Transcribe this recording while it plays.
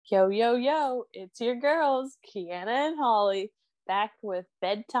Yo, yo, yo, it's your girls, Kiana and Holly, back with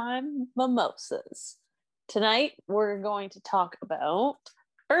Bedtime Mimosas. Tonight, we're going to talk about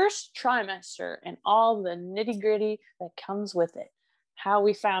first trimester and all the nitty gritty that comes with it. How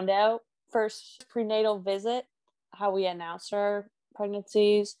we found out, first prenatal visit, how we announced our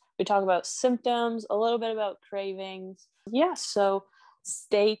pregnancies. We talk about symptoms, a little bit about cravings. Yeah, so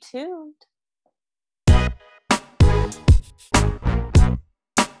stay tuned.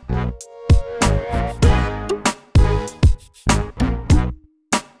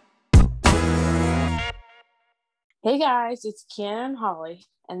 Hey guys, it's Kiana and Holly,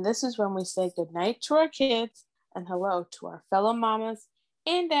 and this is when we say goodnight to our kids and hello to our fellow mamas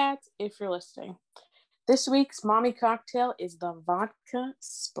and dads if you're listening. This week's mommy cocktail is the vodka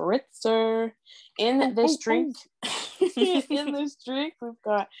spritzer. In this drink, we've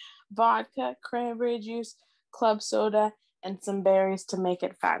got vodka, cranberry juice, club soda, and some berries to make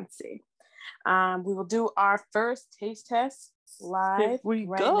it fancy. We will do our first taste test live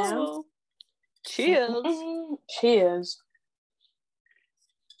now. Cheers. Cheers.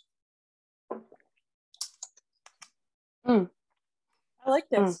 I like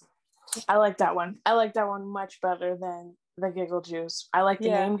this. I like that one. I like that one much better than the Giggle Juice. I like the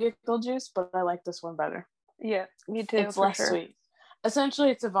name Giggle Juice, but I like this one better. Yeah, me too. It's less sweet. Essentially,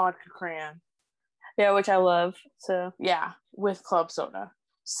 it's a vodka cran. Yeah, which I love. So yeah, with club soda.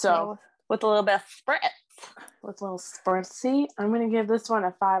 So with a little bit of spritz. With a little spritzy. I'm gonna give this one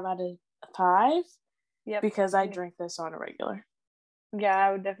a 5 out of 5. Yep. Because I drink this on a regular. Yeah,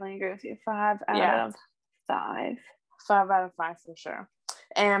 I would definitely agree with you. 5 out of 5. 5 out of 5 for sure.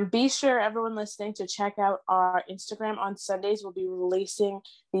 And be sure, everyone listening, to check out our Instagram. On Sundays, we'll be releasing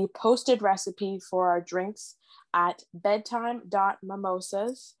the posted recipe for our drinks at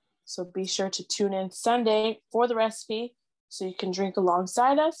bedtime.mimosas. So be sure to tune in Sunday for the recipe so you can drink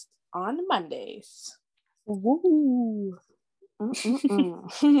alongside us on Mondays. Woo!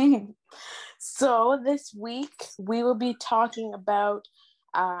 So this week we will be talking about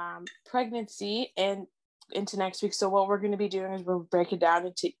pregnancy and into next week. So what we're going to be doing is we'll break it down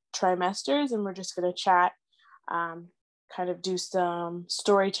into trimesters, and we're just going to chat, kind of do some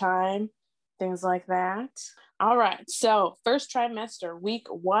story time, things like that. All right. So first trimester, week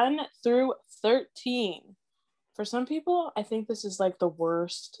 1 through 13. For some people, I think this is like the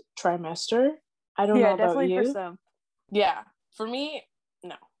worst trimester. I don't know about you. For some. Yeah. For me,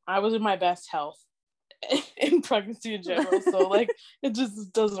 no. I was in my best health in pregnancy in general, so like it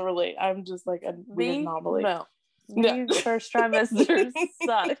just doesn't relate. I'm just like a weird anomaly. No. First trimester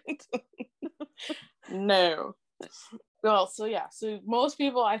sucked. No. Well, so most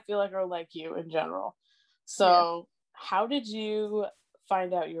people I feel like are like you in general. So how did you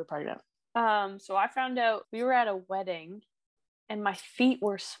find out you were pregnant? So I found out we were at a wedding and my feet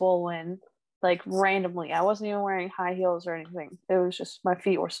were swollen. Like randomly. I wasn't even wearing high heels or anything. It was just my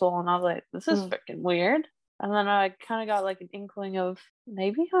feet were swollen. I was like, this is freaking weird. And then I kind of got like an inkling of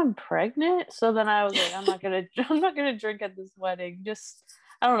maybe I'm pregnant. So then I was like, I'm not gonna drink at this wedding. Just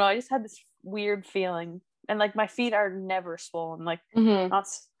I don't know. I just had this weird feeling. And like my feet are never swollen. Like not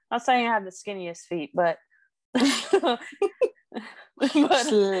saying I have the skinniest feet, but slender.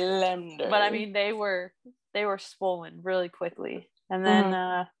 But I mean they were swollen really quickly. And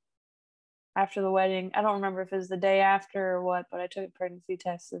then after the wedding, I don't remember if it was the day after or what, but I took a pregnancy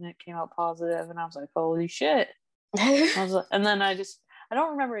test and it came out positive, and I was like, holy shit. And then I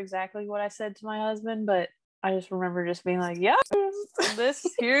don't remember exactly what I said to my husband, but I just remember just being like, yeah,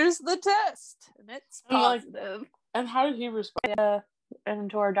 here's the test, and it's positive. And how did he respond?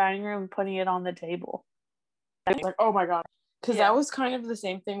 Into our dining room, putting it on the table. I was like, oh my God. Because that was kind of the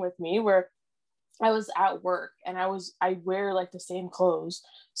same thing with me, where I was at work and I wear like the same clothes.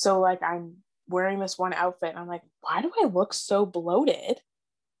 So like I'm wearing this one outfit and I'm like, why do I look so bloated?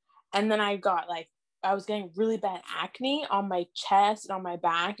 And then I was getting really bad acne on my chest and on my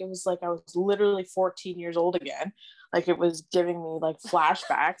back. It was like I was literally 14 years old again. Like it was giving me like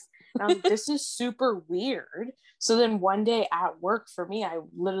flashbacks. And I was like, this is super weird. So then one day at work for me, I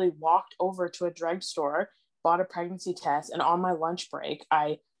literally walked over to a drugstore, bought a pregnancy test, and on my lunch break,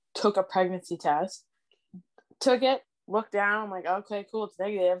 I took a pregnancy test, took it, looked down, I'm like, okay, cool, it's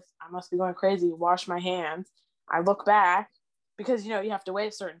negative. I must be going crazy. Wash my hands. I look back because, you have to wait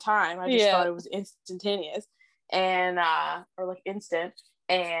a certain time. I just thought it was instantaneous and, or like instant.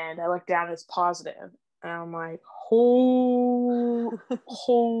 And I looked down, it's positive. And I'm like,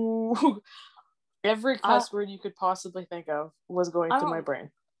 every cuss word you could possibly think of was going through my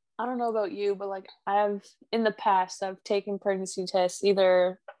brain. I don't know about you, but like in the past, I've taken pregnancy tests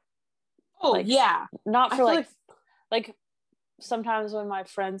either. Not for like sometimes when my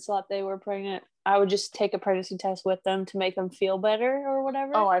friends thought they were pregnant, I would just take a pregnancy test with them to make them feel better or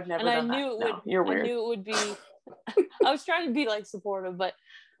whatever. Oh, I've never done that. No, you're weird. I knew it would be. I was trying to be like supportive, but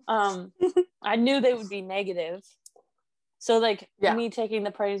I knew they would be negative. So like me taking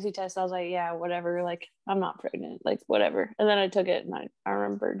the pregnancy test, I was like, yeah, whatever. Like I'm not pregnant, like whatever. And then I took it, and I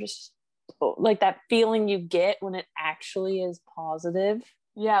remember just like that feeling you get when it actually is positive.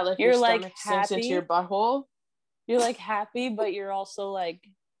 Yeah, like you're your like stomach sinks into your butthole. You're like happy, but you're also like,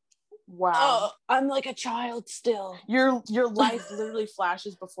 wow, oh, I'm like a child still. Your life literally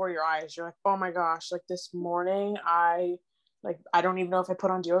flashes before your eyes. You're like, oh my gosh, like this morning I don't even know if I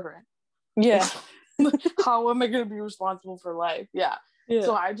put on deodorant. Yeah. How am I going to be responsible for life? Yeah.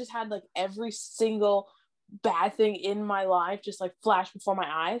 So I just had like every single bad thing in my life just like flash before my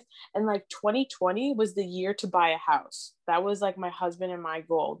eyes. And like 2020 was the year to buy a house. That was like my husband and my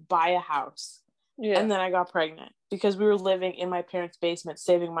goal, buy a house. Yeah. And then I got pregnant because we were living in my parents' basement,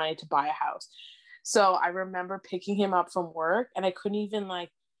 saving money to buy a house. So I remember picking him up from work, and I couldn't even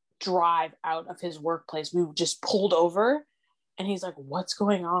like drive out of his workplace. We just pulled over, and he's like, "What's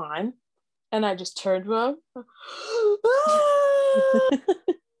going on?" And I just turned to him. I'm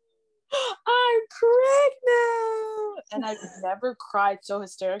pregnant! And I've never cried so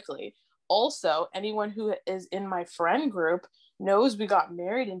hysterically. Also, anyone who is in my friend group knows we got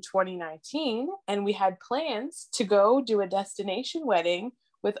married in 2019, and we had plans to go do a destination wedding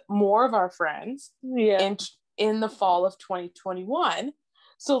with more of our friends in the fall of 2021.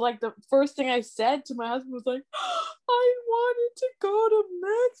 So like the first thing I said to my husband was like, I wanted to go to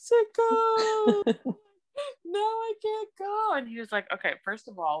Mexico. No, I can't go. And he was like, okay, first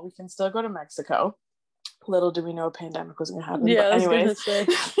of all, we can still go to Mexico. Little did we know a pandemic was going to happen. Yeah, but anyways. I was gonna say.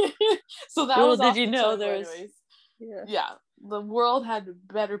 So that was did you know there's the world had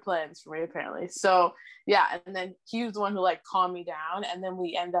better plans for me apparently. So yeah, and then he was the one who like calmed me down, and then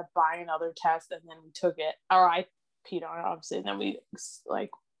we ended up buying another test, and then we took it, or I peed on it obviously, and then we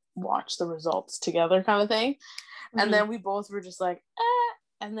like watched the results together kind of thing. And then we both were just like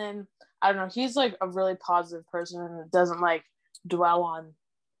and then I don't know, he's like a really positive person and doesn't like dwell on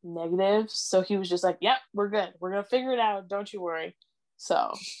negatives, so he was just like, yep, we're good, we're gonna figure it out, don't you worry.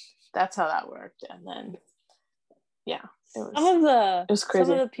 So that's how that worked. And then it was crazy.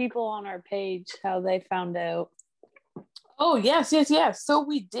 Some of the people on our page, how they found out. Oh yes. So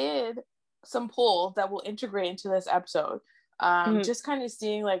we did some polls that will integrate into this episode, just kind of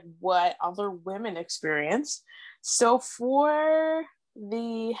seeing like what other women experience. So for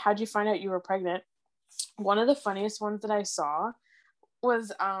the how'd you find out you were pregnant, one of the funniest ones that I saw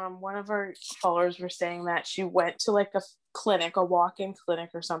was one of our followers were saying that she went to like a clinic, a walk-in clinic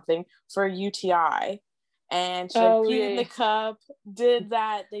or something for a UTI, and she peed in the cup, did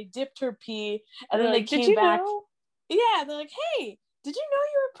that, they dipped her pee, and then they came back. Yeah, they're like, hey, did you know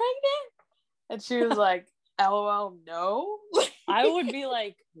you were pregnant? And she was like, LOL, no. I would be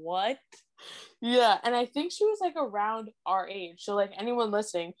like, what? Yeah, and I think she was like around our age. So like anyone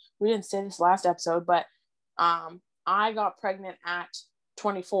listening, we didn't say this last episode, but I got pregnant at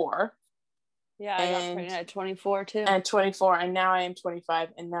 24. Yeah, I got pregnant at 24 too. And 24, and now I am 25,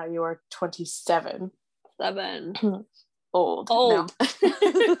 and now you are 27. 7. Old. No.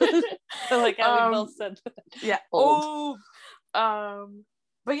 Like how we both said that. Yeah, old.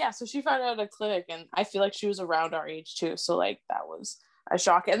 But yeah, so she found out at a clinic, and I feel like she was around our age too. So like that was a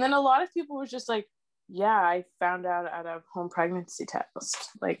shock. And then a lot of people was just like, yeah, I found out at a home pregnancy test.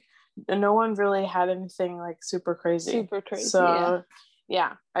 Like no one really had anything like super crazy. So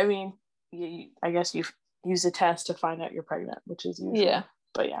yeah, I mean, I guess you use a test to find out you're pregnant, which is usual. Yeah.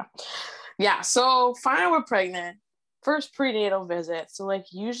 But yeah. So find out we're pregnant. First prenatal visit. So like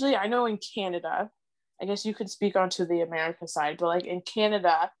usually I know in Canada, I guess you could speak onto the America side, but like in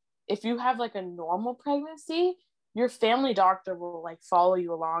Canada, if you have like a normal pregnancy, your family doctor will like follow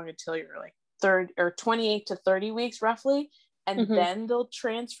you along until you're like 28 to 30 weeks roughly, and then they'll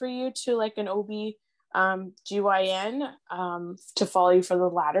transfer you to like an GYN to follow you for the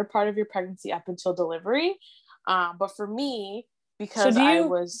latter part of your pregnancy up until delivery. But for me, because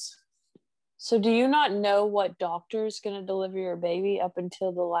So do you not know what doctor is going to deliver your baby up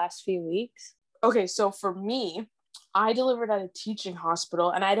until the last few weeks? Okay, so for me, I delivered at a teaching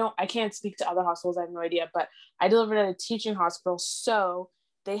hospital, and I can't speak to other hospitals, I have no idea, but I delivered at a teaching hospital. So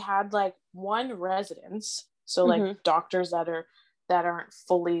they had like one residence, so like doctors that aren't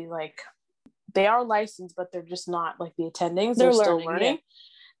fully like, they are licensed, but they're just not like the attendings. They're still learning.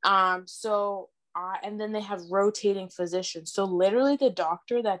 Yeah. And then they have rotating physicians. So literally the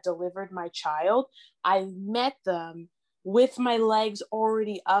doctor that delivered my child, I met them with my legs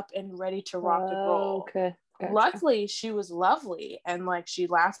already up and ready to rock and roll. Okay. luckily she was lovely and like she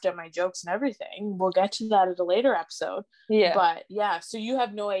laughed at my jokes and everything. We'll get to that at a later episode. Yeah. But yeah, so you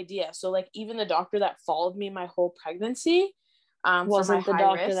have no idea. So like even the doctor that followed me my whole pregnancy, wasn't the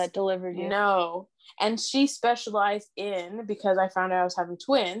doctor that delivered you? No. And she specialized in, because I found out I was having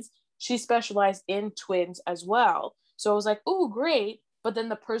twins, she specialized in twins as well. So I was like, oh, great. But then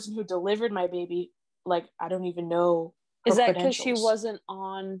the person who delivered my baby, like, I don't even know her Is that because she wasn't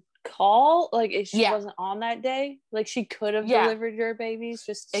on call? Like, if she wasn't on that day? Like, she could have delivered your babies,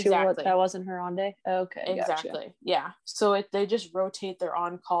 just that wasn't her on day? Okay, exactly. Gotcha. Yeah. So they just rotate their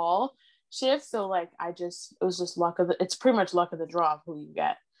on-call shift. So, like, it was just it's pretty much luck of the draw of who you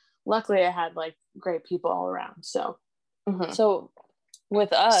get. Luckily, I had, like, great people all around, so. Mm-hmm. So,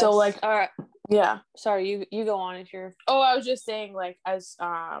 with us. So, like, all right. Yeah. Sorry, you go on if you're. Oh, I was just saying, like, as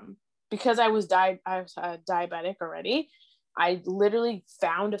because I was diabetic already, I literally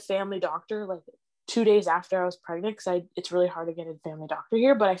found a family doctor like 2 days after I was pregnant, because it's really hard to get a family doctor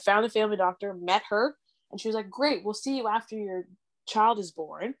here. But I found a family doctor, met her, and she was like, "Great, we'll see you after your child is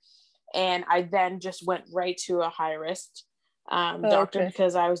born." And I then just went right to a high risk doctor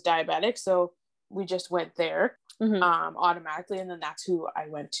because I was diabetic. So we just went there automatically, and then that's who I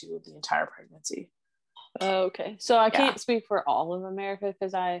went to the entire pregnancy. Okay, so I can't speak for all of America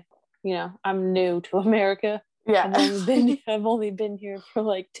because I'm new to America. Yeah, I've only been here for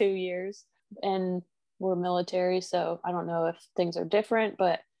like 2 years, and we're military, so I don't know if things are different.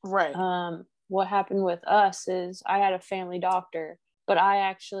 But what happened with us is I had a family doctor, but I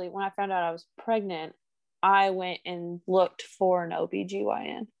actually, when I found out I was pregnant, I went and looked for an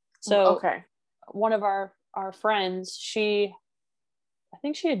OBGYN. So one of our friends, I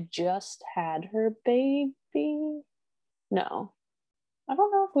think she had just had her baby. No, I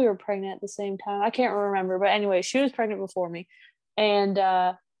don't know if we were pregnant at the same time. I can't remember. But anyway, she was pregnant before me. And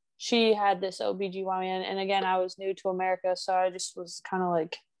she had this OBGYN. And again, I was new to America. So I just was kind of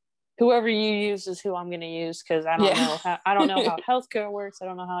like, whoever you use is who I'm going to use, because I don't know how healthcare works. I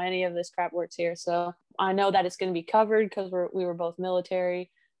don't know how any of this crap works here. So I know that it's going to be covered because we were both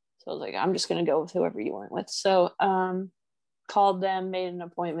military. So I was like, I'm just going to go with whoever you went with. So called them, made an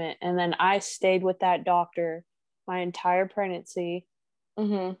appointment, and then I stayed with that doctor my entire pregnancy.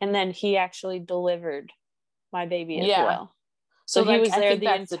 And then he actually delivered my baby as well. So he was there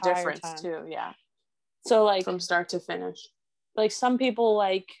the entire time too. Yeah. So like from start to finish. Like some people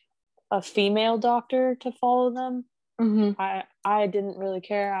like a female doctor to follow them. I didn't really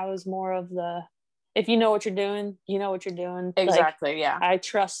care. I was more of the, if you know what you're doing, you know what you're doing. Exactly. Yeah. I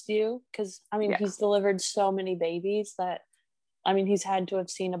trust you, because he's delivered so many babies that, he's had to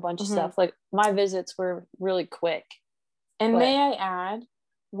have seen a bunch of stuff. Like my visits were really quick. And may I add,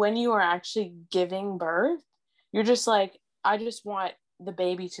 when you are actually giving birth, you're just like, I just want the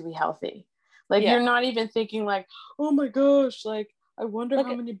baby to be healthy. Like you're not even thinking like, oh my gosh, like I wonder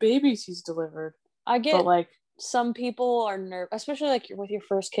how many babies he's delivered. I get, but some people are nervous, especially like with your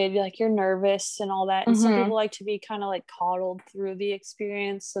first kid, you're nervous and all that. And some people like to be kind of like coddled through the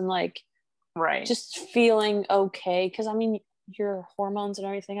experience and like, just feeling okay. Because your hormones and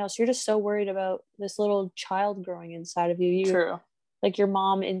everything else, you're just so worried about this little child growing inside of you. True. Like your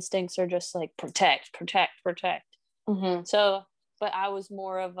mom instincts are just like protect. So, but I was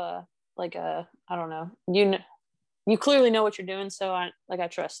more of a I don't know, you clearly know what you're doing, so I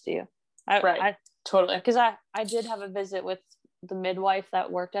trust you. I totally, because I did have a visit with the midwife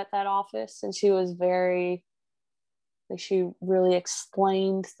that worked at that office, and she was very, like, she really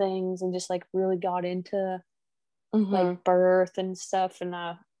explained things and just like really got into like birth and stuff, and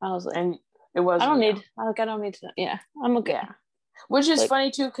I was like, and it was, I don't need to, I'm okay. Yeah. Which is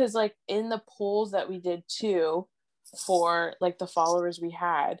funny too, because like in the polls that we did too for like the followers we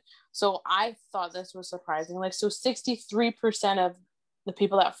had, so I thought this was surprising, like, so 63% of the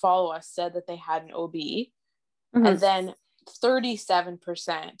people that follow us said that they had an OB, and then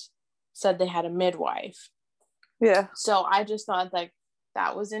 37% said they had a midwife. So I just thought like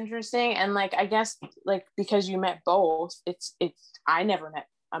that was interesting. And like, I guess like because you met both, it's I never met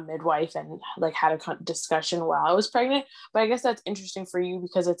a midwife and like had a discussion while I was pregnant, but I guess that's interesting for you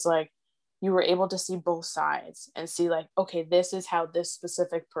because it's like you were able to see both sides and see like, okay, this is how this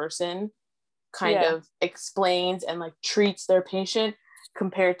specific person kind of explains and like treats their patient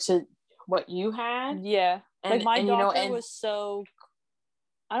compared to what you had. And, like my doctor was so,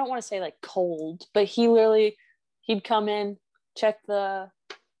 I don't want to say like cold, but he'd come in, check the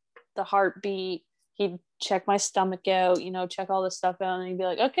heartbeat, he'd check my stomach out, check all this stuff out, and he'd be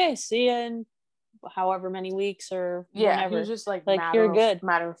like, okay, see you in however many weeks or whenever. He was just like you're good,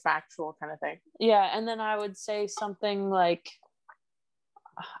 matter of factual kind of thing. And then I would say something like,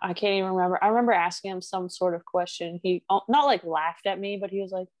 I can't even remember. I remember asking him some sort of question. He not like laughed at me, but he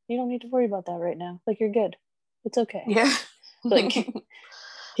was like, "You don't need to worry about that right now. Like, you're good. It's okay." Yeah. Like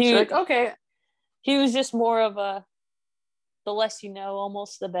She's like, okay. He was just more of a, the less you know,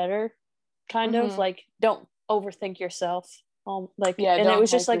 almost the better, kind of like, don't overthink yourself. Like, yeah, and it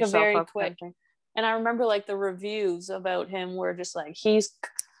was just hype like a yourself very up quick. kind of And I remember like the reviews about him were just like, he's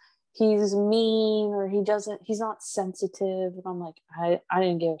mean, or he's not sensitive. And I'm like, I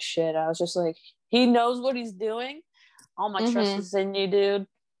didn't give a shit. I was just like, he knows what he's doing. All my trust is in you, dude.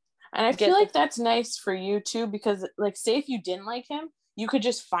 And I feel like that's nice for you too, because like, say if you didn't like him, you could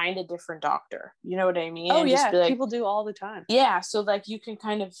just find a different doctor. You know what I mean? Oh, and yeah. Just be like, people do all the time. Yeah. So like you can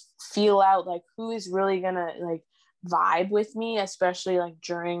kind of feel out like who is really gonna like vibe with me, especially like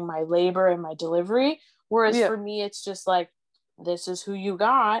during my labor and my delivery. Whereas for me, it's just like, this is who you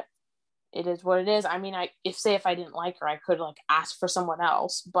got. It is what it is. I mean, if I didn't like her, I could like ask for someone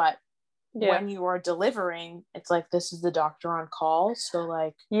else. But when you are delivering, it's like, this is the doctor on call. So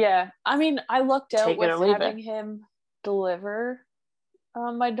like, yeah. I mean, I lucked out with having him deliver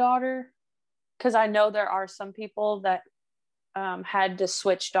my daughter, because I know there are some people that had to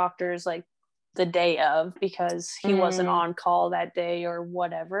switch doctors like the day of because he wasn't on call that day or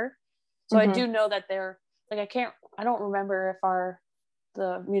whatever. So I do know that they're like, I don't remember if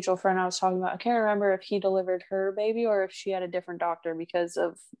the mutual friend I was talking about, I can't remember if he delivered her baby or if she had a different doctor because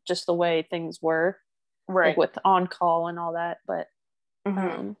of just the way things were, right, like with on call and all that. But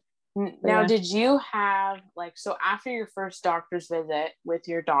now, did you have like, so after your first doctor's visit with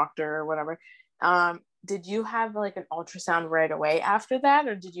your doctor or whatever, did you have like an ultrasound right away after that,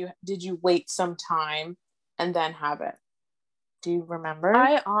 or did you wait some time and then have it? Do you remember?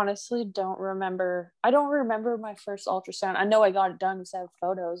 I honestly don't remember. I don't remember my first ultrasound. I know I got it done because I have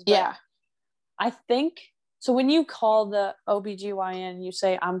photos. But yeah. I think, so when you call the OBGYN, you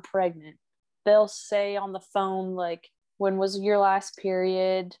say, I'm pregnant. They'll say on the phone, like, when was your last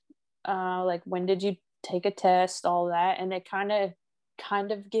period? Like, when did you take a test? All that. And they kind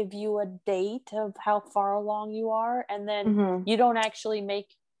of give you a date of how far along you are. And then you don't actually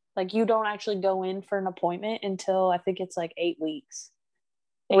go in for an appointment until I think it's like 8 weeks,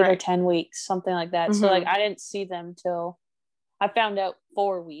 8 or 10 weeks, something like that. So like, I didn't see them till I found out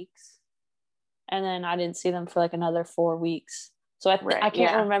 4 weeks, and then I didn't see them for like another 4 weeks. So I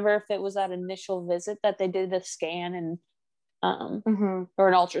can't remember if it was that initial visit that they did the scan and or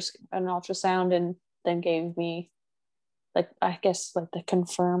an ultrasound, and then gave me like, I guess like the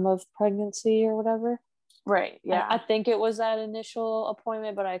confirm of pregnancy or whatever. Right. Yeah. I think it was that initial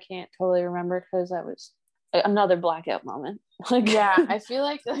appointment, but I can't totally remember because that was another blackout moment. Yeah, I feel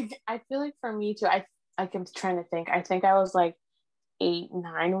like for me too, I'm trying to think. I think I was like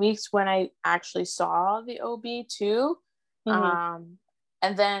 8-9 weeks when I actually saw the OB too. And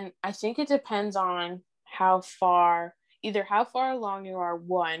then I think it depends on how far along you are,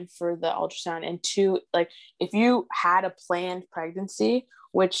 one, for the ultrasound, and two, like if you had a planned pregnancy,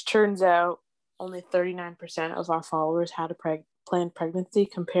 which turns out only 39% of our followers had a planned pregnancy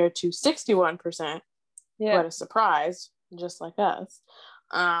compared to 61%. Yeah. What a surprise, just like us.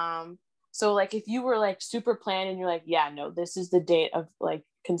 So like if you were like super planned and you're like, yeah, no, this is the date of like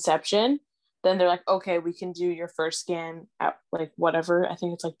conception, then they're like, okay, we can do your first scan at like whatever, I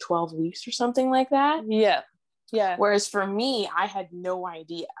think it's like 12 weeks or something like that. Yeah. Yeah. Whereas for me, I had no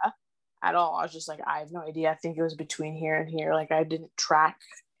idea at all. I was just like, I have no idea. I think it was between here and here. Like I didn't track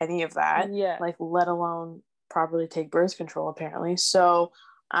any of that. Yeah. Like let alone properly take birth control apparently. So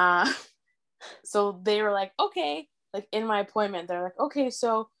so they were like, okay, like in my appointment, they're like, okay,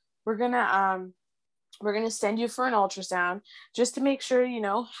 so we're gonna send you for an ultrasound just to make sure,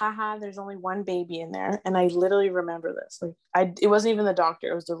 there's only one baby in there. And I literally remember this. Like it wasn't even the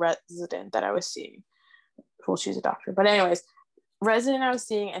doctor, it was the resident that I was seeing. Well, she's a doctor, but anyways, resident I was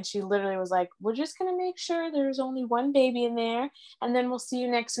seeing, and she literally was like, we're just gonna make sure there's only one baby in there, and then we'll see you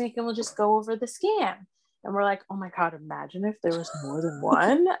next week and we'll just go over the scan. And we're like, oh my God, imagine if there was more than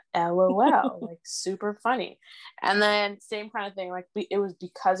one. LOL. Like super funny. And then same kind of thing, like it was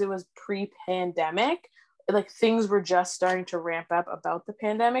because it was pre-pandemic, like things were just starting to ramp up about the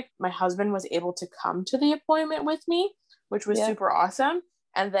pandemic. My husband was able to come to the appointment with me, which was super awesome.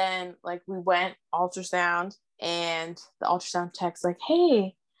 And then like we went ultrasound, and the ultrasound tech's like,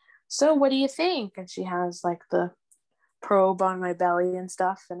 hey, so what do you think? And she has like the probe on my belly and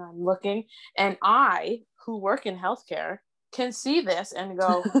stuff, and I'm looking, and I, who work in healthcare, can see this and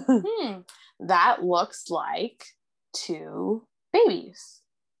go, that looks like 2 babies.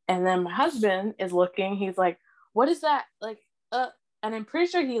 And then my husband is looking, he's like, what is that? Like, and I'm pretty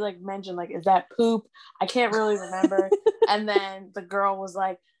sure he like mentioned like, is that poop? I can't really remember. And then the girl was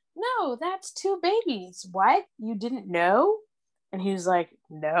like, no, that's 2 babies. What? You didn't know? And he was like,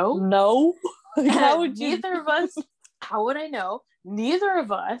 no. How would neither of us, how would I know? Neither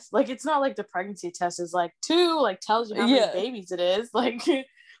of us, like, it's not like the pregnancy test is like 2, like, tells you how many babies it is. Like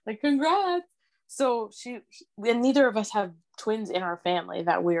congrats. So and neither of us have twins in our family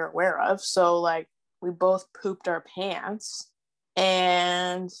that we're aware of. So, like, we both pooped our pants.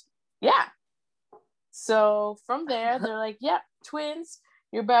 And yeah. So from there, they're like, twins.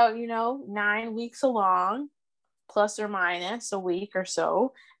 You're about, 9 weeks along, plus or minus a week or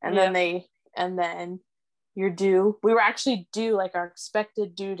so. And then you're due. We were actually due, like, our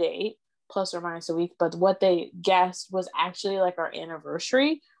expected due date, plus or minus a week. But what they guessed was actually, like, our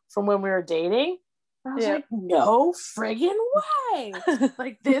anniversary from when we were dating. I was like, no friggin' way.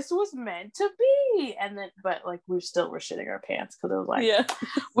 Like, this was meant to be. And then, but, like, we still were shitting our pants because it was like,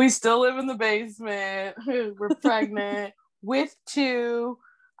 we still live in the basement. We're pregnant with 2.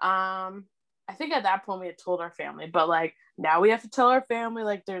 I think at that point we had told our family, but, like, now we have to tell our family,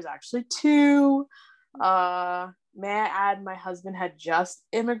 like, there's actually 2. May I add, my husband had just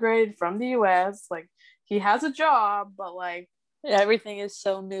immigrated from the US. Like, he has a job, but, like, everything is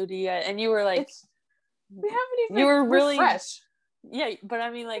so new to you. And you were like, we haven't even, you were really fresh. Yeah, but I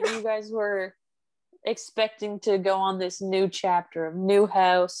mean, like, you guys were expecting to go on this new chapter of new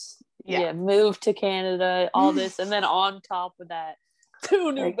house, move to Canada, all this, and then on top of that,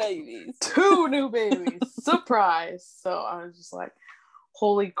 2 new babies. 2 new babies. Surprise. So I was just like,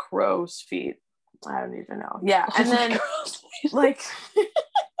 holy crow's feet. I don't even know. Yeah. And then, like,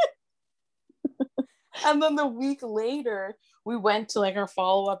 and then the week later, we went to, like, our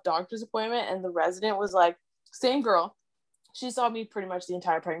follow-up doctor's appointment, and the resident was like, same girl. She saw me pretty much the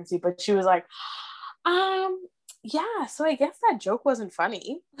entire pregnancy, but she was like, yeah, so I guess that joke wasn't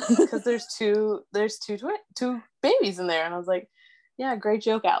funny because there's two babies in there. And I was like, yeah, great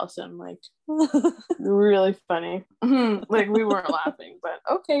joke, Allison. Like, really funny. Like, we weren't laughing, but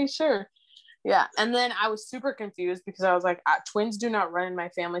okay, sure. Yeah. And then I was super confused because I was like, twins do not run in my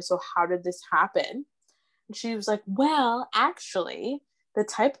family. So how did this happen? And she was like, well, actually, the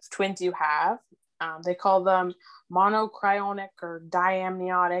type of twins you have, they call them monocryonic or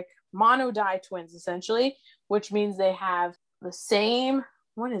diamniotic, monodi twins, essentially, which means they have the same,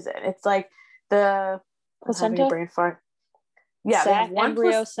 what is it? It's like the placenta? Brain fart. Yeah, sac, they have one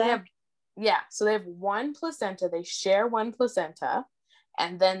embryo sac. So they have one placenta. They share one placenta,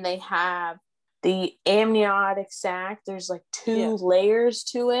 and then they have the amniotic sac. There's like 2 layers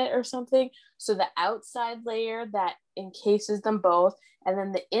to it or something. So the outside layer that encases them both, and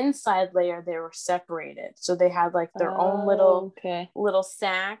then the inside layer, they were separated. So they had, like, their own little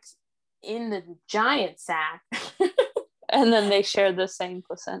sacs in the giant sac. And then they shared the same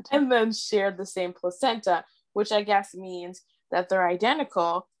placenta. Which I guess means that they're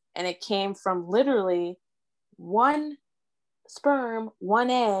identical, and it came from literally 1 sperm, 1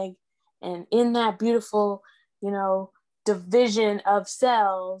 egg, and in that beautiful, division of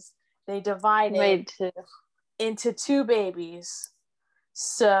cells, they divided into 2 babies.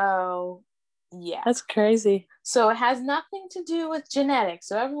 So, yeah. That's crazy. So it has nothing to do with genetics.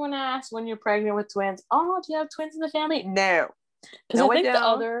 So everyone asks when you're pregnant with twins, oh, do you have twins in the family? No. Because I think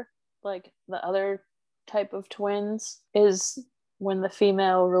the other type of twins is when the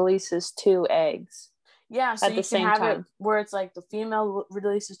female releases 2 eggs. Yeah, so you can have it where it's like the female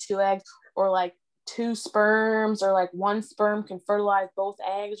releases 2 eggs, or like 2 sperms, or like 1 sperm can fertilize both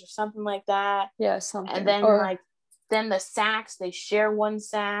eggs or something like that. Yeah, something. And then then the sacs, they share 1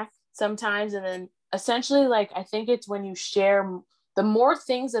 sac sometimes, and then essentially, like, I think it's when you share, the more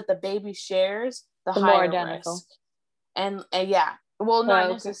things that the baby shares, the higher more identical risk. And well, not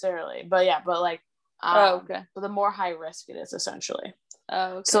necessarily, but like, but the more high risk it is, essentially.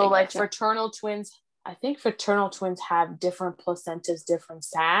 So like fraternal twins, I think fraternal twins have different placentas, different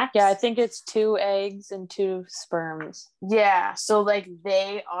sacs. Yeah, I think it's 2 eggs and 2 sperms. Yeah, so like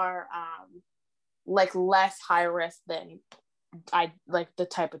they are like less high risk than the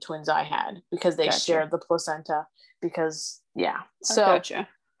type of twins I had, because they shared the placenta. Because so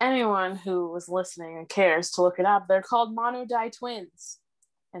anyone who was listening and cares to look it up, they're called monodi twins,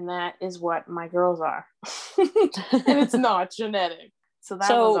 and that is what my girls are. And it's not genetic. So that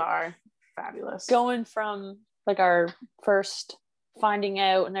was our fabulous. Going from like our first finding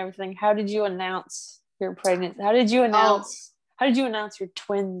out and everything, how did you announce your pregnancy? How did you announce your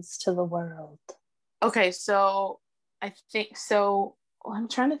twins to the world? Okay, so I think so. I'm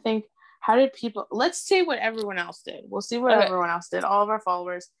trying to think. How did people? Let's see what everyone else did. We'll see what everyone else did. All of our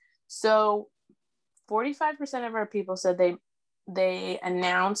followers. So, 45% of our people said they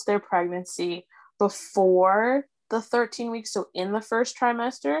announced their pregnancy before the 13 weeks, so in the first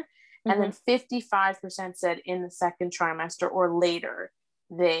trimester, and then 55% said in the second trimester or later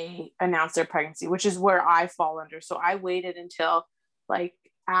they announced their pregnancy, which is where I fall under. So I waited until like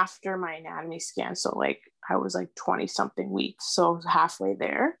after my anatomy scan, so like I was like 20 something weeks, so I was halfway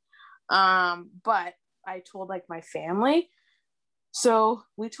there. But I told like my family. So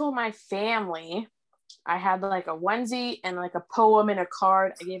we told my family. I had like a onesie and like a poem and a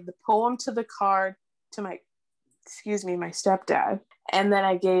card. I gave the poem to the card to my stepdad. And then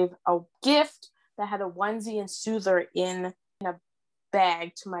I gave a gift that had a onesie and soother in a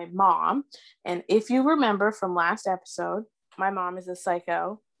bag to my mom. And if you remember from last episode, my mom is a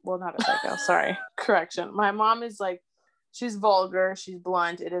psycho. Well, not a psycho, sorry. Correction. My mom is like, she's vulgar, she's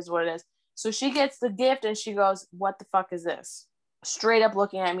blunt, it is what it is. So she gets the gift and she goes, "What the fuck is this?" Straight up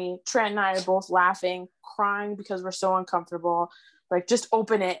looking at me. Trent and I are both laughing, crying because we're so uncomfortable. Like, just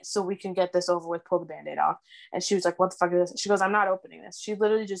open it so we can get this over with, pull the Band-Aid off. And she was like, "What the fuck is this?" She goes, "I'm not opening this." She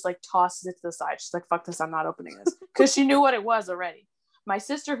literally just like tosses it to the side. She's like, "Fuck this, I'm not opening this." Because she knew what it was already. My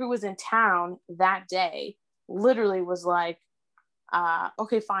sister, who was in town that day, literally was like,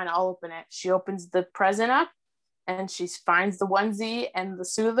 "Okay, fine, I'll open it." She opens the present up and she finds the onesie and the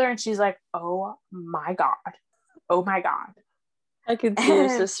soother and she's like, "Oh my God. Oh my God." I could see your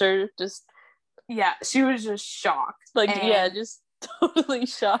sister just... Yeah, she was just shocked. Like, just totally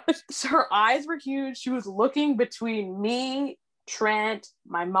shocked. So her eyes were huge. She was looking between me, Trent,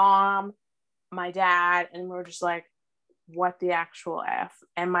 my mom, my dad, and we're just like, what the actual F?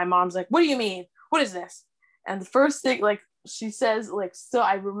 And my mom's like, "What do you mean? What is this?" And the first thing, like, she says, like, so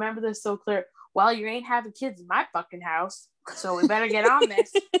I remember this so clear. "Well, you ain't having kids in my fucking house, so we better get on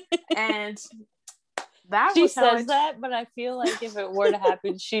this." And that she was says that, but I feel like if it were to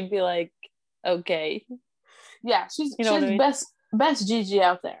happen, she'd be like, "Okay." Yeah, she's you know what I mean? best Gigi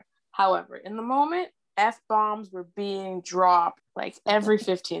out there. However, in the moment, F-bombs were being dropped like every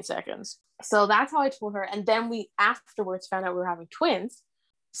 15 seconds. So that's how I told her. And then we afterwards found out we were having twins.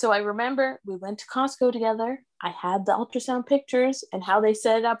 So I remember we went to Costco together. I had the ultrasound pictures, and how they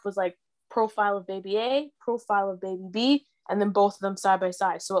set it up was like profile of baby A, profile of baby B, and then both of them side by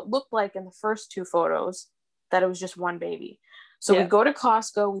side. So it looked like in the first two photos that it was just one baby. So we go to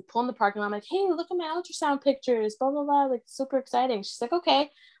Costco, we pull in the parking lot. I'm like, "Hey, look at my ultrasound pictures, blah, blah, blah." Like, super exciting. She's like,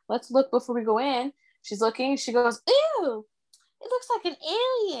 "Okay, let's look before we go in." She's looking. She goes, "Ew, it looks like an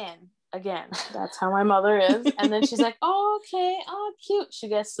alien." Again, that's how my mother is. And then she's like, "Oh, okay. Oh, cute." She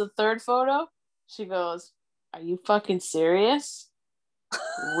gets to the third photo. She goes, "Are you fucking serious?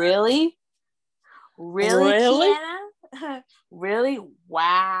 Really? Really, Kiana? Really?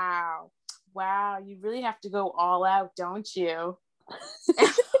 Wow. Wow, you really have to go all out, don't you?"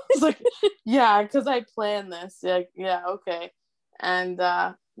 I was like, "Yeah, because I planned this." Like, "Yeah, okay." And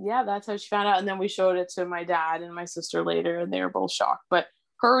that's how she found out. And then we showed it to my dad and my sister later, and they were both shocked. But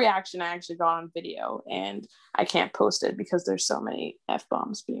her reaction I actually got on video, and I can't post it because there's so many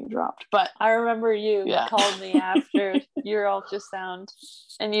F-bombs being dropped. But I remember you called me after your ultrasound,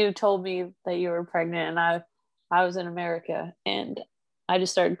 and you told me that you were pregnant, and I was in America, and I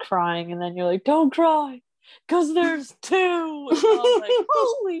just started crying, and then you're like, "Don't cry, because there's two." And I was like,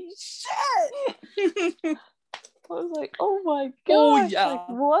 "Holy shit." I was like, "Oh my God." Oh, yeah. Like,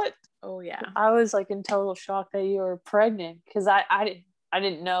 what? Oh, yeah. I was like in total shock that you were pregnant, because I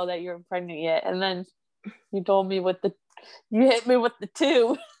didn't know that you were pregnant yet. And then you told me you hit me with the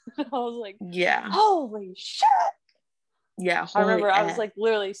two. I was like, yeah. Holy shit. Yeah. I remember I was like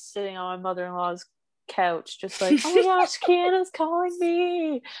literally sitting on my mother-in-law's couch, just like, "Oh my gosh, Kiana's calling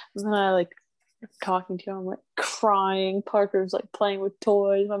me." And then I like talking to him, like crying. Parker's like playing with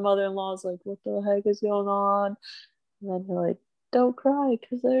toys. My mother-in-law's like, "What the heck is going on?" And then you're like, "Don't cry,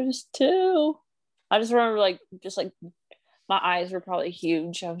 because there's two." I just remember like my eyes were probably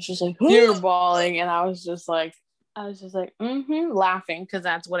huge. I was just like, you were bawling, and I was just like, laughing, because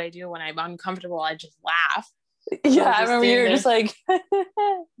that's what I do when I'm uncomfortable. I just laugh. Yeah, I remember you were just like,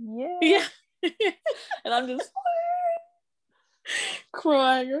 yeah. And I'm just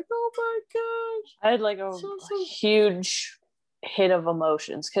crying, like, "Oh my gosh." I had like a huge hit of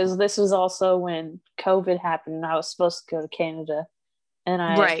emotions, because this was also when COVID happened and I was supposed to go to Canada, and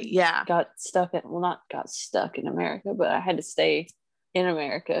I got stuck not got stuck in America, but I had to stay in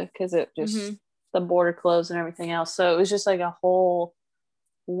America because it just the border closed and everything else. So it was just like a whole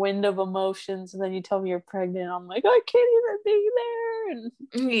wind of emotions. And then you tell me you're pregnant, I'm like, I can't even be there. And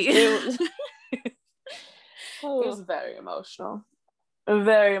it was very emotional. A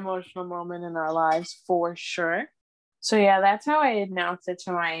very emotional moment in our lives, for sure. So yeah, that's how I announced it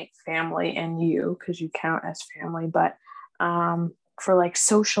to my family and you, because you count as family. But for like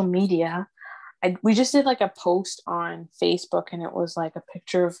social media, we just did like a post on Facebook, and it was like a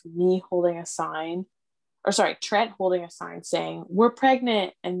picture of me holding a sign, or sorry, Trent holding a sign saying we're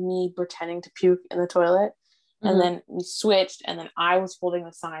pregnant, and me pretending to puke in the toilet. And then we switched, and then I was holding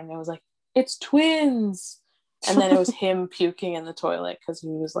the sign, and it was like, it's twins. And then it was him puking in the toilet because he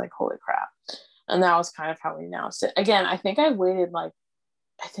was like, holy crap. And that was kind of how we announced it. Again, I think I waited I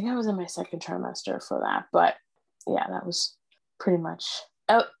think I was in my second trimester for that. But yeah, that was pretty much,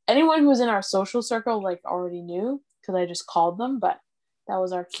 anyone who was in our social circle like already knew because I just called them. But that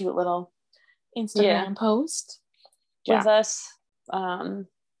was our cute little Instagram post. With us,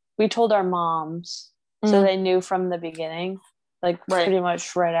 we told our moms. So they knew from the beginning, like pretty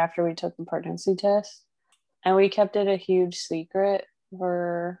much right after we took the pregnancy test. And we kept it a huge secret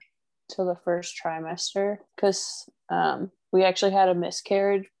till the first trimester because we actually had a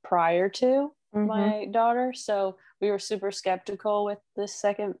miscarriage prior to my daughter. So we were super skeptical with this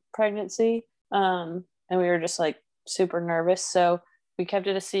second pregnancy. And we were just like super nervous. So we kept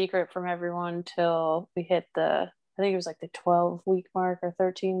it a secret from everyone till we hit I think it was like the 12-week mark or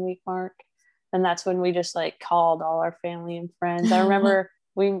 13-week mark. And that's when we just like called all our family and friends. I remember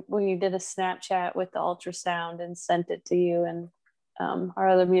we did a Snapchat with the ultrasound and sent it to you and our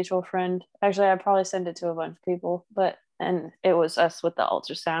other mutual friend. Actually, I probably sent it to a bunch of people, and it was us with the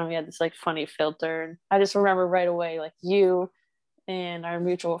ultrasound. We had this like funny filter. And I just remember right away, like you and our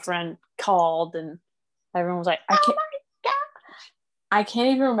mutual friend called and everyone was like, I can't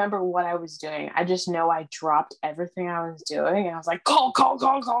even remember what I was doing. I just know I dropped everything I was doing and I was like, call.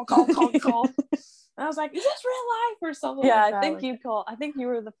 And I was like, is this real life or something like that? Yeah, I think you called. I think you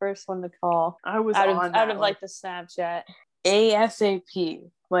were the first one to call. I was out of like the Snapchat. ASAP.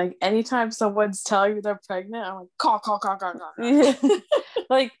 Like anytime someone's telling me they're pregnant, I'm like, call. Yeah.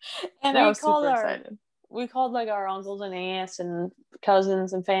 Like, and I was super excited. We called like our uncles and aunts and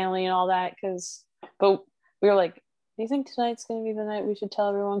cousins and family and all that but we were like, do you think tonight's going to be the night we should tell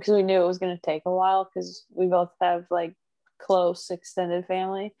everyone? Because we knew it was going to take a while because we both have like close extended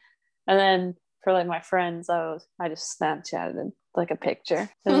family. And then for like my friends, I just Snapchatted like a picture.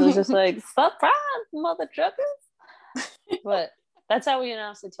 And it was just like, surprise, mother truckers. But that's how we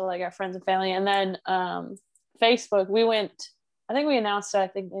announced it to like our friends and family. And then Facebook, I think we announced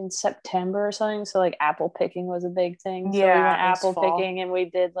it, in September or something. So like apple picking was a big thing. So we went apple picking and we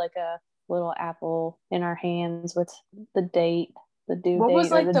did like a little apple in our hands with the date, the due date. What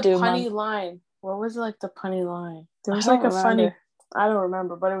was like the punny month. line? What was like the punny line? There was like a funny, I don't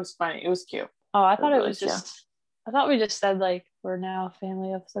remember, but it was funny. It was cute. Oh, I thought it was just, I thought we just said like, we're now a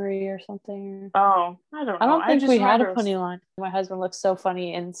family of 3 or something. Oh, I don't know. I don't think we had a funny line. My husband looked so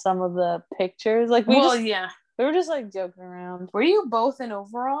funny in some of the pictures. Like we were just like joking around. Were you both in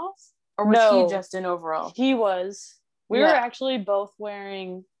overalls? Or was he just in overalls? He was. We were actually both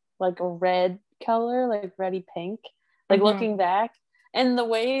wearing like a red color, like reddy pink, like looking back. And the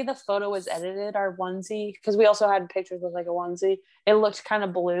way the photo was edited, our onesie, because we also had pictures with like a onesie, it looked kind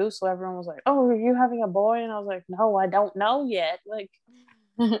of blue. So everyone was like, oh, are you having a boy? And I was like, no, I don't know yet. Like,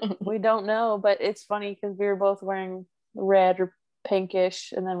 we don't know. But it's funny because we were both wearing red or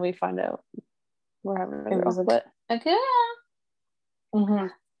pinkish. And then we find out we're having a girl. But okay.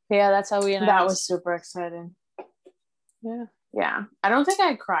 Yeah, that's how we announced. That was super exciting. Yeah. I don't think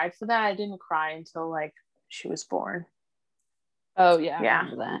I cried for that. I didn't cry until like she was born. Oh yeah, I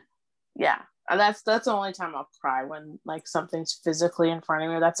remember that. Yeah, that's the only time I'll cry, when like something's physically in front of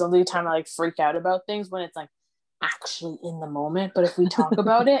me. That's the only time I like freak out about things, when it's like actually in the moment. But if we talk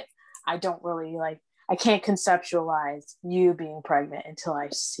about it, I don't really I can't conceptualize you being pregnant until I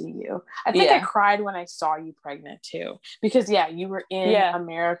see you. I think I cried when I saw you pregnant too, because you were in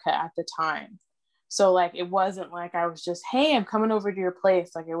America at the time. So like it wasn't like I was just, hey, I'm coming over to your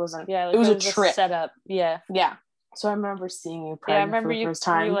place. Like it wasn't. Yeah, like, it was a trip. Set up. Yeah. So I remember seeing you pregnant for the first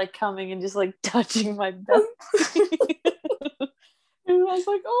time. You like coming and just like touching my belly. And I was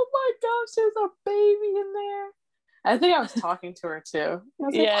like, oh my gosh, there's a baby in there. I think I was talking to her too. I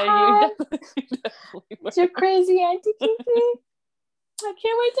was like, hi. You definitely were. It's your crazy Auntie Kiki. I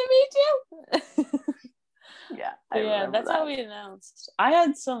can't wait to meet you. That's how we announced. I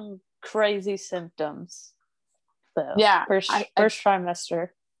had some crazy symptoms. So first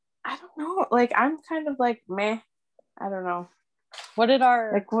trimester. I don't know. Like I'm kind of like meh. I don't know. What did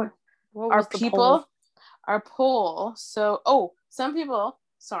our poll? So some people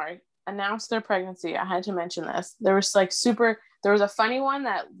announced their pregnancy. I had to mention this. There was there was a funny one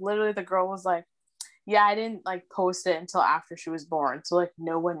that literally the girl was like, yeah, I didn't like post it until after she was born, so like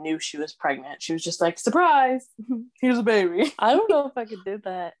no one knew she was pregnant. She was just like, surprise, here's a baby. I don't know if I could do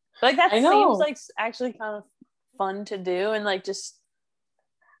that. Like that seems like actually kind of fun to do, and like just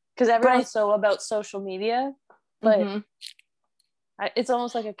because everyone's so about social media, but it's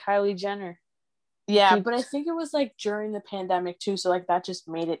almost like a Kylie Jenner. Yeah, but I think it was like during the pandemic too, so like that just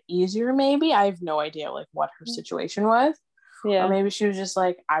made it easier. Maybe I have no idea like what her situation was. Yeah, or maybe she was just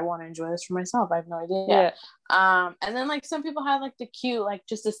like, I want to enjoy this for myself. I have no idea. Yeah. And then like some people had like the cute like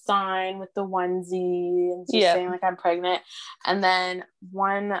just a sign with the onesie and just saying like I'm pregnant. And then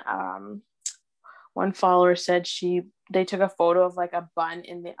one follower said they took a photo of like a bun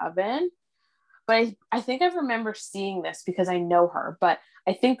in the oven. But I think I remember seeing this because I know her, but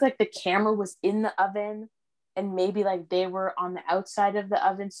I think like the camera was in the oven and maybe like they were on the outside of the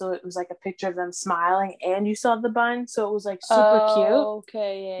oven. So it was like a picture of them smiling and you saw the bun. So it was like super cute.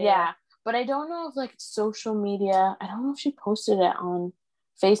 Okay. Yeah. But I don't know if like social media, I don't know if she posted it on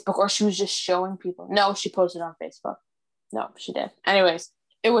Facebook or she was just showing people. No, she posted on Facebook. No, she did. Anyways,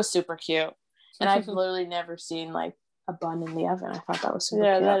 it was super cute. And I've literally never seen like a bun in the oven. I thought that was super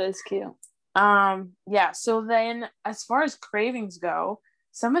cute. Yeah, that is cute. Yeah, so then as far as cravings go,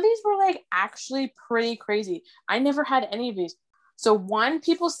 some of these were like actually pretty crazy. I never had any of these. So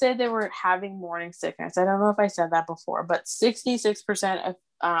people said they were having morning sickness. I don't know if I said that before, but 66%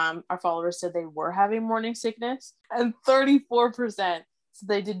 of our followers said they were having morning sickness, and 34% said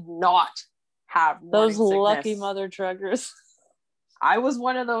they did not have morning sickness. Lucky mother truckers. I was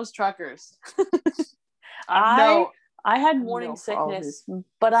one of those truckers. I had morning sickness,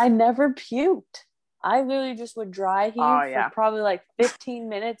 but I never puked. I literally just would dry heave for probably like 15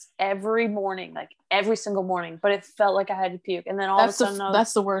 minutes every morning, like every single morning. But it felt like I had to puke. And then all of a sudden,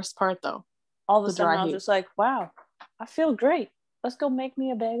 that's the worst part though. All of a sudden, I was just like, wow, I feel great. Let's go make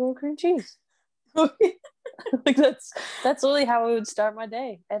me a bagel of cream cheese. Like that's literally how I would start my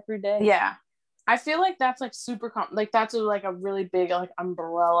day every day. Yeah. I feel like that's like super like that's like a really big like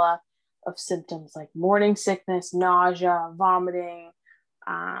umbrella of symptoms like morning sickness, nausea, vomiting,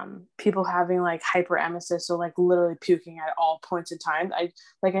 people having like hyperemesis, so like literally puking at all points in time. I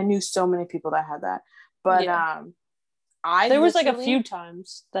knew so many people that had that, but there was like a few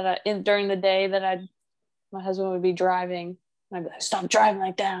times that during the day that my husband would be driving and I'd be like, stop driving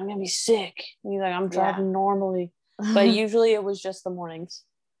like that, I'm gonna be sick. And he's like, I'm driving normally. But usually it was just the mornings.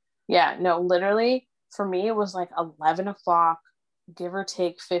 Yeah, no, literally for me it was like 11 o'clock, give or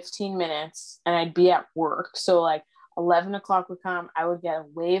take 15 minutes, and I'd be at work. So like 11 o'clock would come, I would get a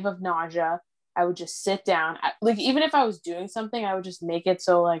wave of nausea. I would just sit down. Like even if I was doing something, I would just make it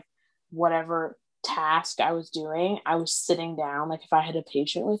so like whatever task I was doing, I was sitting down. Like if I had a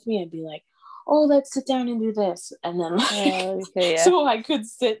patient with me, I'd be like, oh, let's sit down and do this. And then like, so I could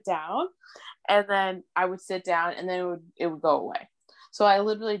sit down, and then I would sit down, and then it would go away. So I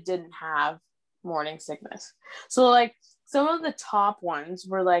literally didn't have morning sickness. So like some of the top ones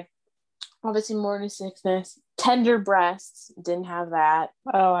were like obviously morning sickness, tender breasts, didn't have that.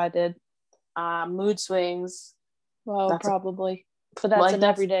 Oh, I did. Mood swings. Well, probably. But that's an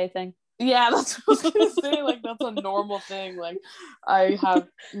everyday thing. Yeah, that's what I was gonna say. Like that's a normal thing. Like I have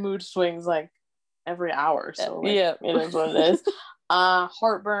mood swings like every hour. So like, it is what it is.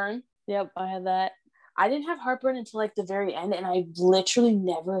 Heartburn. Yep, I had that. I didn't have heartburn until like the very end, and I literally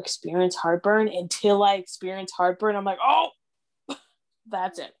never experienced heartburn until I experienced heartburn. I'm like, oh,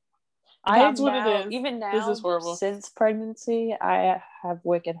 that's it. That's what it is. Even now, this is horrible. Since pregnancy, I have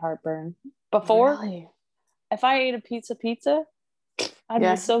wicked heartburn. Before, if I ate a pizza, I'd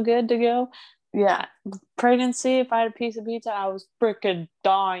be so good to go. Yeah. Pregnancy, if I had a piece of pizza, I was freaking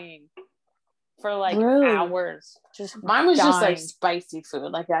dying for like hours. Mine was just like spicy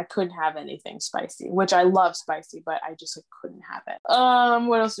food. Like I couldn't have anything spicy, which I love spicy, but I just like, couldn't have it.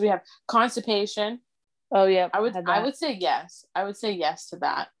 What else do we have? Constipation. Oh yeah, I would say yes. I would say yes to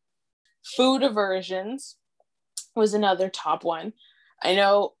that. Food aversions was another top one. I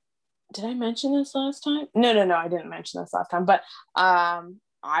know. Did I mention this last time? No, I didn't mention this last time. But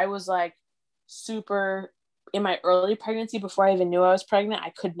I was like super in my early pregnancy, before I even knew I was pregnant, I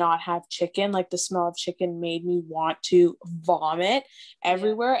could not have chicken. Like the smell of chicken made me want to vomit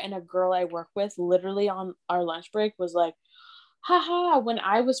everywhere. And a girl I work with literally on our lunch break was like, haha, when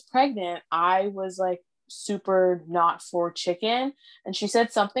I was pregnant, I was like super not for chicken. And she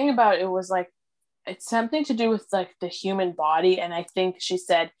said something about it was like, it's something to do with like the human body. And I think she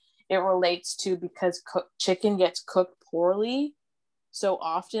said it relates to because chicken gets cooked poorly so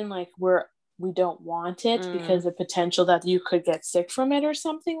often, like we don't want it because the potential that you could get sick from it or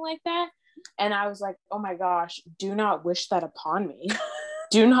something like that. And I was like, oh my gosh, do not wish that upon me.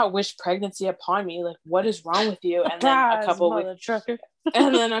 Do not wish pregnancy upon me. Like, what is wrong with you? And then a couple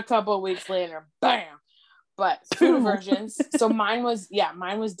of weeks later, bam. But food aversions. So mine was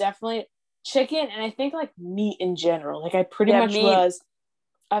definitely chicken, and I think like meat in general. Like I pretty much was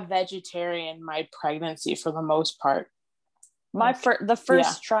a vegetarian my pregnancy for the most part. The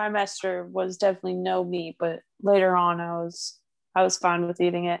first trimester was definitely no meat, but later on I was fine with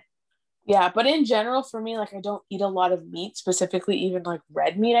eating it. Yeah, but in general for me, like I don't eat a lot of meat, specifically even like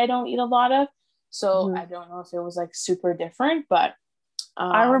red meat I don't eat a lot of. So I don't know if it was like super different, but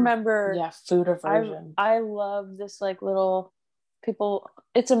I remember food aversion. I love this like little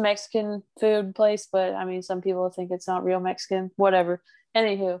it's a Mexican food place, but I mean some people think it's not real Mexican, whatever.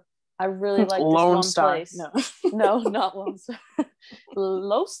 Anywho, I really like this one place. No, not Lone Star.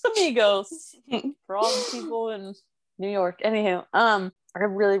 Los Amigos for all the people in New York. Anywho, I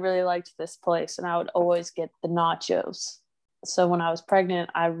really, really liked this place, and I would always get the nachos. So when I was pregnant,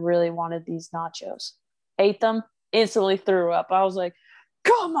 I really wanted these nachos. Ate them, instantly threw up. I was like,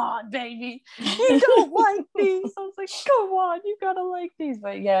 come on, baby. You don't like these. I was like, come on, you gotta like these.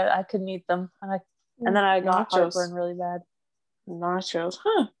 But yeah, I couldn't eat them. And then I got heartburn really bad. Nachos.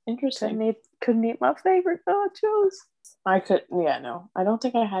 Interesting. Couldn't eat my favorite nachos. I don't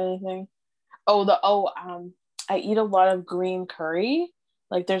think I had anything. I eat a lot of green curry.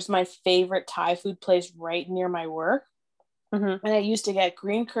 Like there's my favorite Thai food place right near my work. And I used to get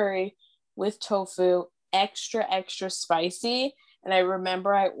green curry with tofu, extra spicy. And I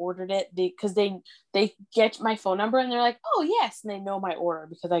remember I ordered it because they get my phone number and they're like, oh yes, and they know my order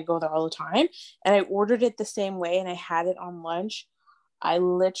because I go there all the time. And I ordered it the same way and I had it on lunch. That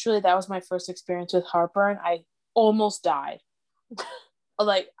was my first experience with heartburn. I almost died.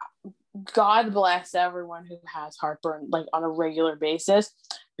 Like, God bless everyone who has heartburn like on a regular basis,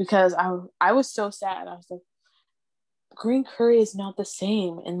 because I was so sad. I was like, green curry is not the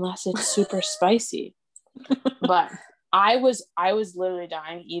same unless it's super spicy. But I was literally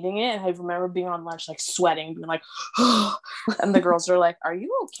dying eating it, and I remember being on lunch like sweating, being like, oh. And the girls are like, "Are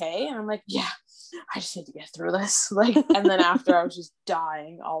you okay?" And I'm like, "Yeah, I just need to get through this." Like, and then after I was just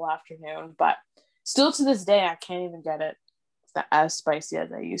dying all afternoon. But still to this day, I can't even get it as spicy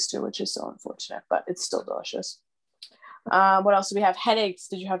as I used to, which is so unfortunate. But it's still delicious. What else do we have? Headaches.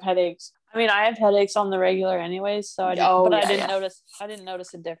 Did you have headaches? I mean, I have headaches on the regular anyways, so I didn't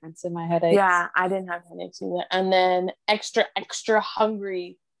notice a difference in my headaches. Yeah, I didn't have headaches either. And then extra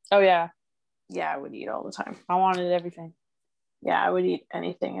hungry. Oh yeah. Yeah, I would eat all the time. I wanted everything. Yeah, I would eat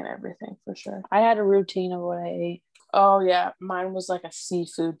anything and everything for sure. I had a routine of what I ate. Oh yeah, mine was like a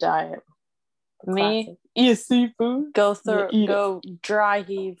seafood diet. Me, eat seafood. Go dry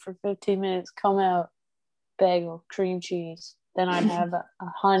heave for 15 minutes. Come out, bagel, cream cheese. Then I'd have a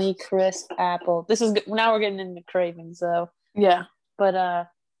Honey Crisp apple. This is now we're getting into cravings though. Yeah, but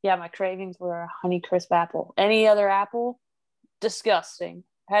my cravings were a Honey Crisp apple. Any other apple, disgusting.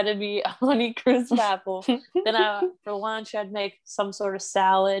 Had to be a Honey Crisp apple. Then for lunch I'd make some sort of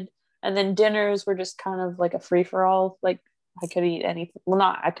salad, and then dinners were just kind of like a free for all. Like I could eat anything. Well,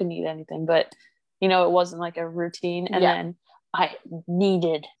 I couldn't eat anything, but it wasn't like a routine. And then I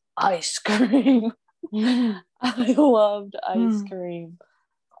needed ice cream. I loved ice cream.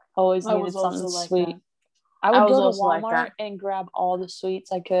 Always needed something sweet. That. I would go to Walmart and grab all the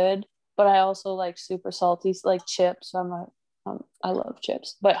sweets I could, but I also like super salty, like chips. I love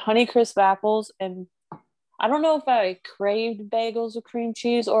chips. But Honey Crisp apples, and I don't know if I craved bagels with cream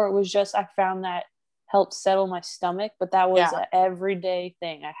cheese or it was just I found that helped settle my stomach, but that was an everyday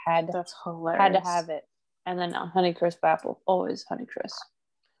thing. I had to. That's hilarious. Had to have it. And then Honey Crisp apple, always Honey Crisp.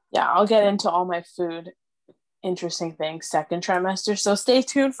 Yeah, I'll get into all my food interesting things second trimester. So stay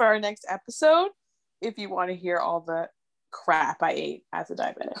tuned for our next episode if you want to hear all the crap I ate as a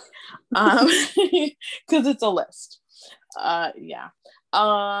diabetic. Because it's a list.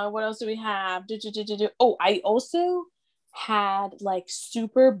 What else do we have? Oh, I also had like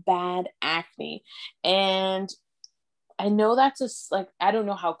super bad acne. And I know that's I don't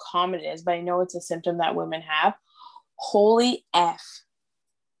know how common it is, but I know it's a symptom that women have. Holy F.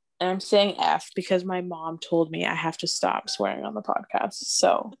 And I'm saying F because my mom told me I have to stop swearing on the podcast.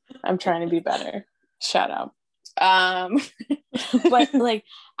 So I'm trying to be better. Shout out. But like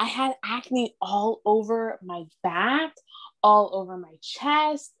I had acne all over my back, all over my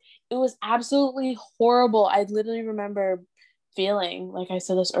chest. It was absolutely horrible. I literally remember feeling, like I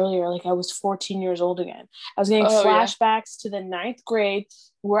said this earlier, like I was 14 years old again. I was getting flashbacks to the 9th grade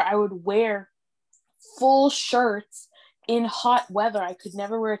where I would wear full shirts in hot weather. I could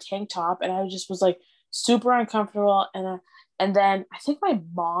never wear a tank top, and I just was like super uncomfortable. And then I think my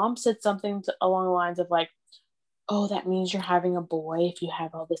mom said something along the lines of like, "Oh, that means you're having a boy if you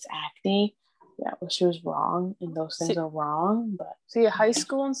have all this acne." Yeah, well, she was wrong, and those things are wrong. But high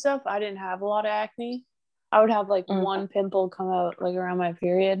school and stuff, I didn't have a lot of acne. I would have like one pimple come out like around my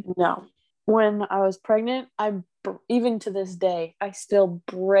period. No, when I was pregnant, even to this day, I still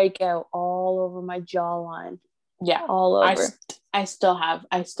break out all over my jawline. Yeah, all over. I still have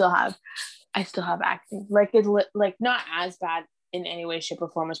acne. Like like not as bad in any way, shape, or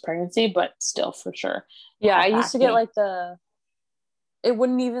form as pregnancy, but still for sure. Yeah, I used to get like it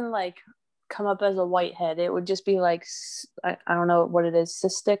wouldn't even like come up as a whitehead. It would just be like, I don't know what it is,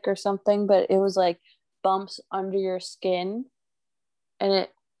 cystic or something, but it was like bumps under your skin, and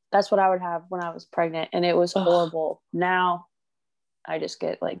that's what I would have when I was pregnant, and it was horrible. Now I just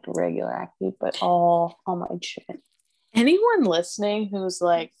get like regular acne, but all on my chin. Anyone listening who's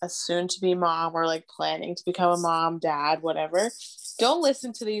like a soon-to-be mom or like planning to become a mom, dad, whatever, don't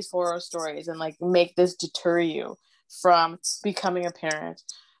listen to these horror stories and like make this deter you from becoming a parent,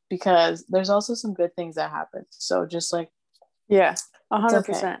 because there's also some good things that happen. So just like,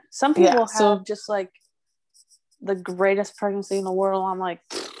 100%. Some people have just like the greatest pregnancy in the world. I'm like,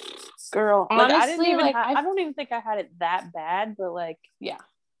 girl, honestly, I don't even think I had it that bad, but like, yeah,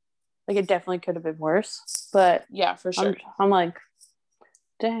 like it definitely could have been worse. But yeah, for sure. I'm like,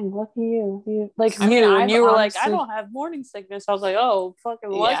 dang, lucky you. Like you were like, I don't have morning sickness. I was like, oh, fucking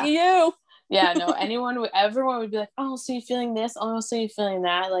lucky you. Yeah, no, everyone would be like, oh, so you feeling this? Oh, so you feeling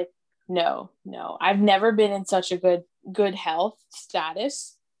that? Like, no. I've never been in such a good health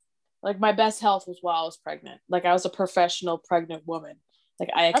status. Like my best health was while I was pregnant. Like I was a professional pregnant woman. Like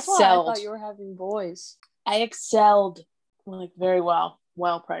I excelled. That's why I thought you were having boys. I excelled like very well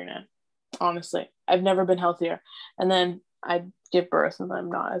while pregnant. Honestly, I've never been healthier. And then I give birth and I'm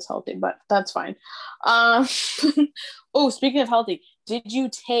not as healthy, but that's fine. Oh, speaking of healthy, did you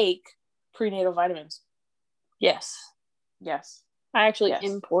take prenatal vitamins? Yes. I actually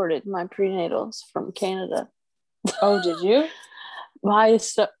imported my prenatals from Canada. Oh, did you? I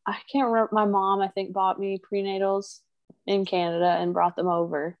can't remember. My mom, I think, bought me prenatals in Canada and brought them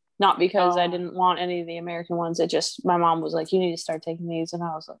over. Not because I didn't want any of the American ones. It just, my mom was like, you need to start taking these. And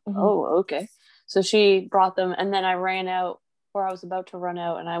I was like, oh, okay. So she brought them, and then I ran out, or I was about to run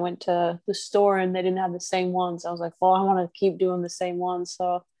out, and I went to the store and they didn't have the same ones. I was like, well, I want to keep doing the same ones.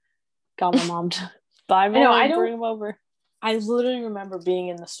 So got my mom to buy more and bring them over. I literally remember being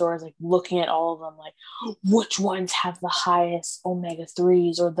in the stores, like looking at all of them, like which ones have the highest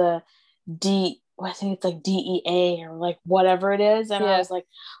omega-3s or the I think it's like DEA or like whatever it is. And I was like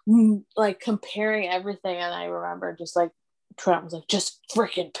comparing everything. And I remember just like Trent was like, just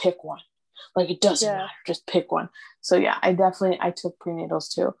freaking pick one. Like it doesn't matter, just pick one. So yeah, I took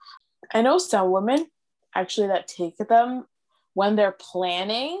prenatals too. I know some women actually that take them when they're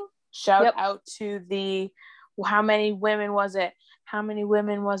planning. Shout out to how many women was it?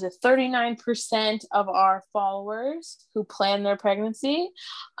 39% of our followers who plan their pregnancy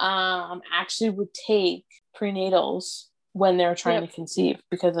actually would take prenatals when they're trying to conceive,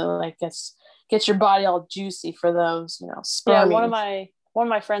 because it like gets your body all juicy for those, sperm. Yeah, one of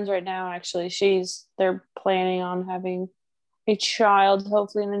my friends right now, actually, they're planning on having a child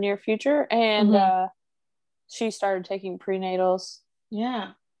hopefully in the near future, and she started taking prenatals.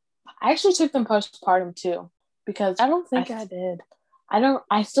 Yeah, I actually took them postpartum too, because I don't think I did.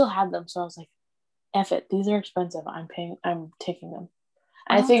 I still had them, so I was like, F it, these are expensive, I'm taking them.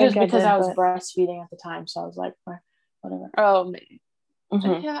 I think it was because I was breastfeeding at the time, so I was like, whatever. Oh, maybe.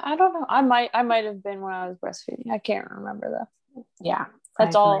 Yeah, I don't know. I might have been when I was breastfeeding. I can't remember though. Yeah,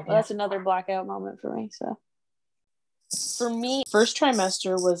 that's all. That's another blackout moment for me. So for me, first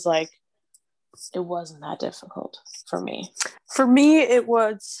trimester was like, it wasn't that difficult for me. For me, it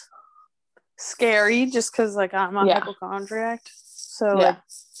was scary just because like I'm a hypochondriac, so like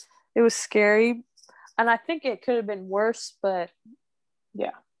it was scary, and I think it could have been worse, but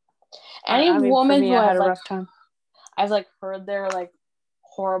any woman who had a rough time, I've like heard their like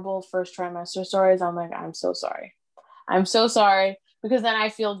horrible first trimester stories. I'm like, I'm so sorry, because then I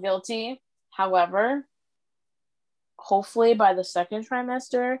feel guilty. However, hopefully by the second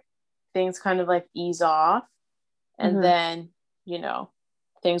trimester things kind of like ease off, and then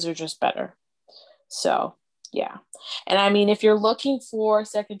things are just better. So yeah. And I mean, if you're looking for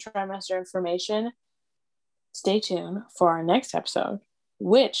second trimester information, stay tuned for our next episode,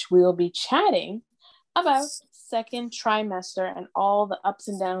 which we will be chatting about second trimester and all the ups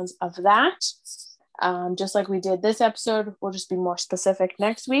and downs of that. Just like we did this episode, we'll just be more specific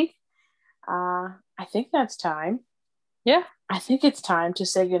next week. I think that's time. Yeah. I think it's time to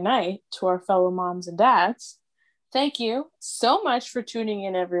say goodnight to our fellow moms and dads. Thank you so much for tuning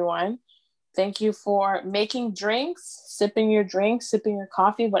in, everyone. Thank you for making drinks, sipping your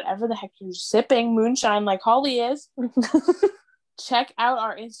coffee, whatever the heck you're sipping, moonshine like Holly is. Check out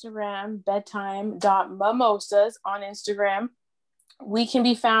our Instagram, bedtime.mimosas on Instagram. We can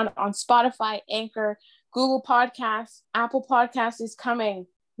be found on Spotify, Anchor, Google Podcasts, Apple Podcasts is coming.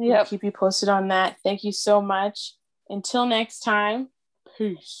 We'll keep you posted on that. Thank you so much. Until next time,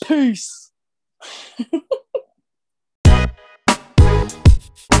 Peace. Peace.